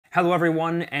Hello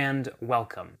everyone and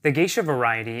welcome. The Geisha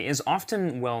variety is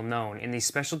often well known in the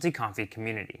specialty coffee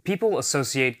community. People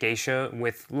associate Geisha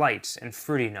with light and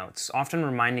fruity notes, often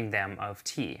reminding them of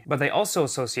tea. But they also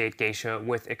associate Geisha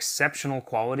with exceptional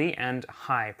quality and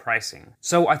high pricing.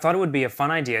 So I thought it would be a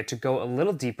fun idea to go a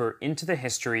little deeper into the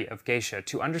history of Geisha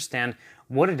to understand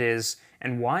what it is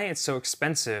and why it's so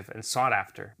expensive and sought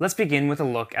after. Let's begin with a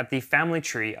look at the family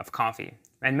tree of coffee.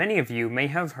 And many of you may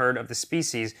have heard of the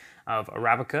species of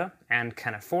Arabica and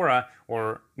Canephora,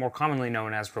 or more commonly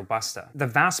known as Robusta. The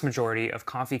vast majority of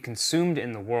coffee consumed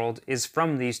in the world is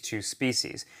from these two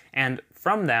species, and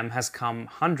from them has come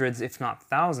hundreds, if not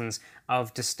thousands,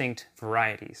 of distinct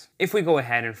varieties. If we go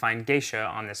ahead and find Geisha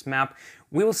on this map,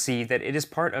 we will see that it is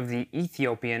part of the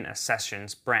Ethiopian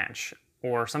Accessions branch,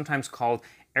 or sometimes called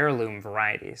heirloom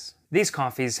varieties. These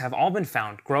coffees have all been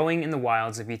found growing in the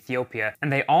wilds of Ethiopia,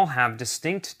 and they all have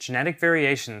distinct genetic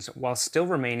variations while still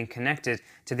remaining connected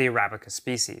to the Arabica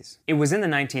species. It was in the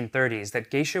 1930s that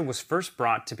Geisha was first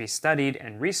brought to be studied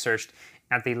and researched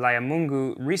at the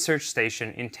Lyamungu Research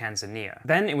Station in Tanzania.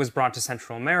 Then it was brought to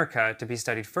Central America to be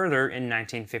studied further in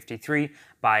 1953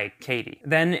 by Katie.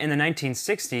 Then in the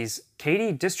 1960s,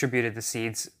 Katie distributed the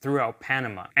seeds throughout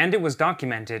Panama, and it was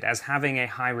documented as having a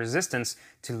high resistance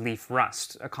to leaf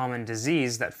rust, a common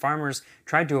disease that farmers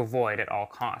tried to avoid at all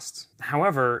costs.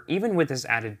 However, even with this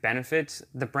added benefit,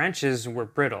 the branches were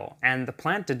brittle, and the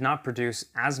plant did not produce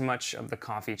as much of the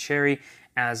coffee cherry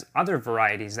as other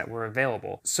varieties that were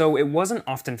available, so it wasn't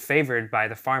often favored by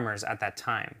the farmers at that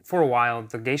time. For a while,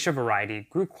 the Geisha variety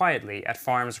grew quietly at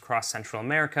farms across Central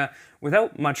America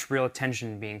without much real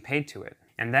attention being paid to it.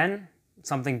 And then,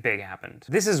 something big happened.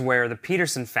 This is where the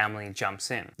Peterson family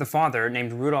jumps in. The father,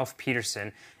 named Rudolf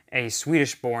Peterson, a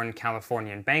Swedish-born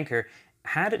Californian banker,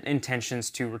 had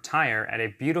intentions to retire at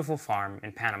a beautiful farm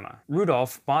in Panama.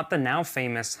 Rudolf bought the now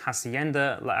famous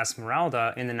Hacienda La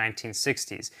Esmeralda in the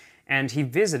 1960s, and he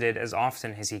visited as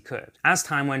often as he could. As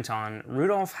time went on,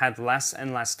 Rudolf had less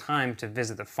and less time to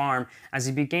visit the farm as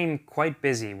he became quite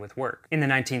busy with work. In the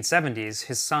 1970s,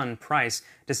 his son, Price,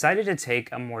 decided to take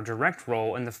a more direct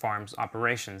role in the farm's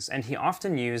operations, and he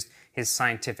often used his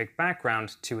scientific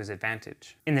background to his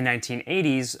advantage. In the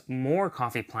 1980s, more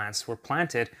coffee plants were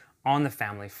planted on the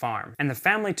family farm, and the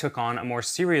family took on a more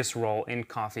serious role in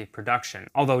coffee production,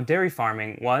 although dairy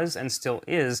farming was and still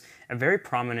is a very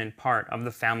prominent part of the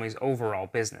family's overall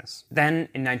business. Then,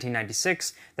 in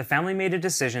 1996, the family made a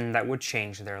decision that would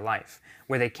change their life,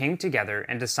 where they came together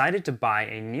and decided to buy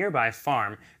a nearby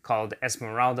farm called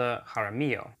Esmeralda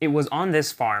Jaramillo. It was on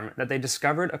this farm that they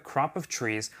discovered a crop of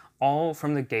trees all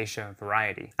from the Geisha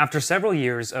variety. After several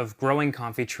years of growing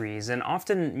coffee trees and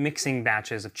often mixing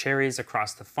batches of cherries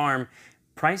across the farm,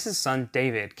 Price's son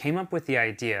David came up with the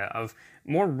idea of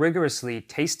more rigorously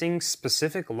tasting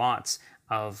specific lots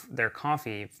of their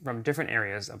coffee from different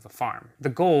areas of the farm. The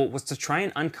goal was to try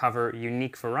and uncover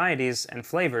unique varieties and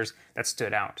flavors that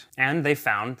stood out. And they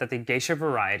found that the Geisha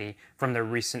variety from their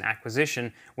recent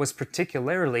acquisition was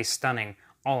particularly stunning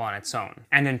all on its own.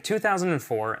 And in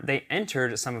 2004, they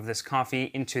entered some of this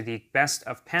coffee into the Best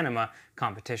of Panama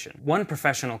competition. One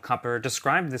professional cupper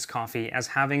described this coffee as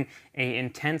having an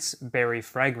intense berry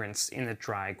fragrance in the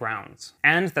dry grounds,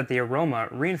 and that the aroma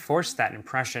reinforced that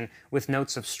impression with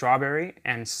notes of strawberry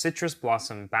and citrus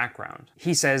blossom background.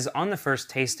 He says, "On the first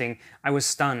tasting, I was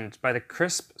stunned by the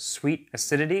crisp, sweet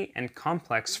acidity and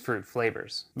complex fruit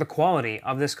flavors." The quality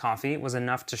of this coffee was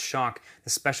enough to shock the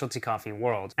specialty coffee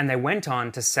world, and they went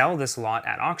on to sell this lot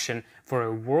at auction for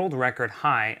a world record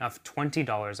high of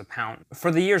 $20 a pound.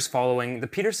 For the years following, the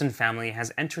Peterson family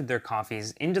has entered their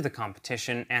coffees into the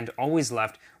competition and always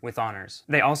left with honors.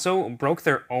 They also broke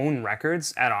their own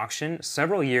records at auction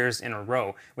several years in a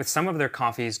row, with some of their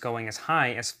coffees going as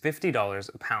high as $50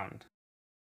 a pound.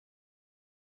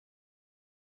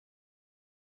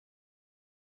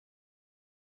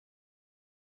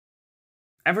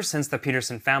 Ever since the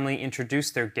Peterson family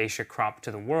introduced their Geisha crop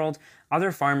to the world,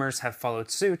 other farmers have followed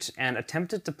suit and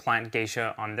attempted to plant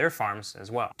Geisha on their farms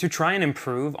as well, to try and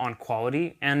improve on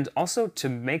quality and also to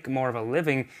make more of a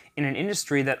living in an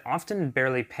industry that often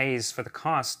barely pays for the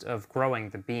cost of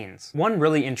growing the beans. One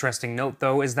really interesting note,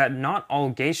 though, is that not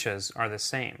all Geishas are the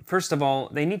same. First of all,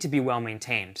 they need to be well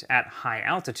maintained at high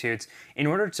altitudes in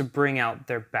order to bring out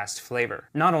their best flavor.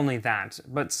 Not only that,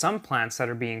 but some plants that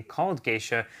are being called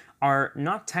Geisha are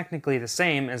not technically the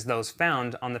same as those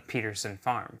found on the Peterson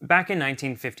farm. Back in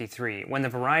 1953, when the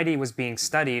variety was being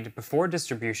studied before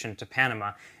distribution to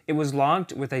Panama, it was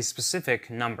logged with a specific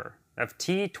number, of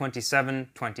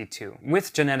T2722.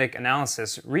 With genetic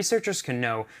analysis, researchers can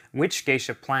know which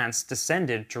geisha plants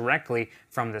descended directly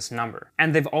from this number,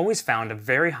 and they've always found a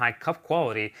very high cup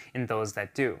quality in those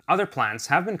that do. Other plants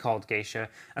have been called geisha,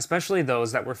 especially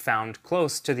those that were found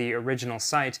close to the original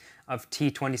site of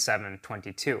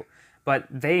T2722. But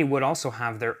they would also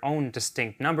have their own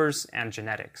distinct numbers and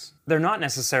genetics. They're not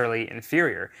necessarily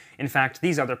inferior. In fact,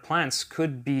 these other plants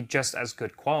could be just as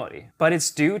good quality. But it's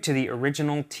due to the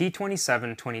original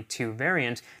T2722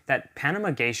 variant that Panama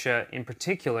Geisha in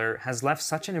particular has left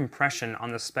such an impression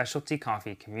on the specialty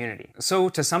coffee community. So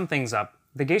to sum things up,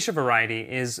 the Geisha variety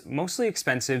is mostly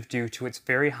expensive due to its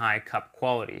very high cup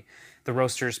quality. The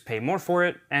roasters pay more for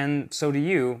it, and so do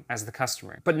you as the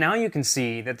customer. But now you can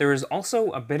see that there is also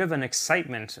a bit of an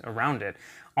excitement around it,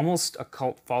 almost a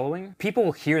cult following.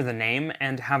 People hear the name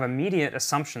and have immediate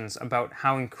assumptions about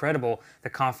how incredible the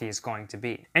coffee is going to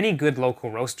be. Any good local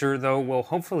roaster, though, will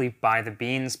hopefully buy the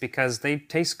beans because they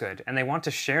taste good and they want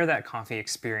to share that coffee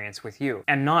experience with you,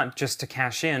 and not just to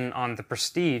cash in on the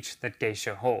prestige that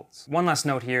Geisha holds. One last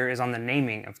note here is on the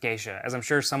naming of Geisha, as I'm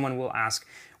sure someone will ask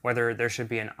whether there should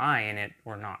be an I in it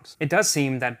or not. It does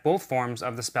seem that both forms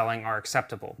of the spelling are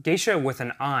acceptable. Geisha with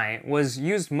an I was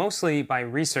used mostly by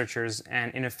researchers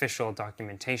and in official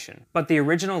documentation. But the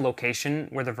original location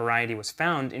where the variety was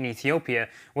found in Ethiopia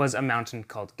was a mountain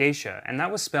called Gesha, and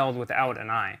that was spelled without an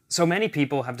I. So many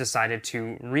people have decided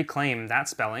to reclaim that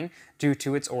spelling due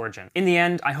to its origin. In the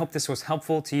end, I hope this was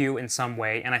helpful to you in some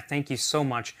way, and I thank you so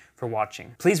much for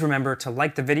watching. Please remember to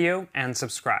like the video and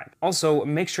subscribe. Also,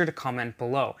 make sure to comment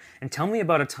below and tell me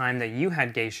about a time that you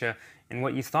had geisha and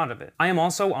what you thought of it. I am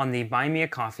also on the Buy Me a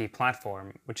Coffee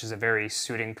platform, which is a very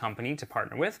suiting company to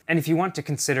partner with. And if you want to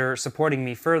consider supporting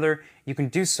me further, you can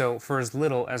do so for as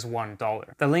little as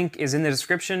 $1. The link is in the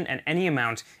description and any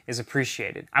amount is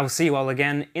appreciated. I will see you all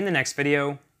again in the next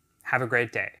video. Have a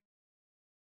great day.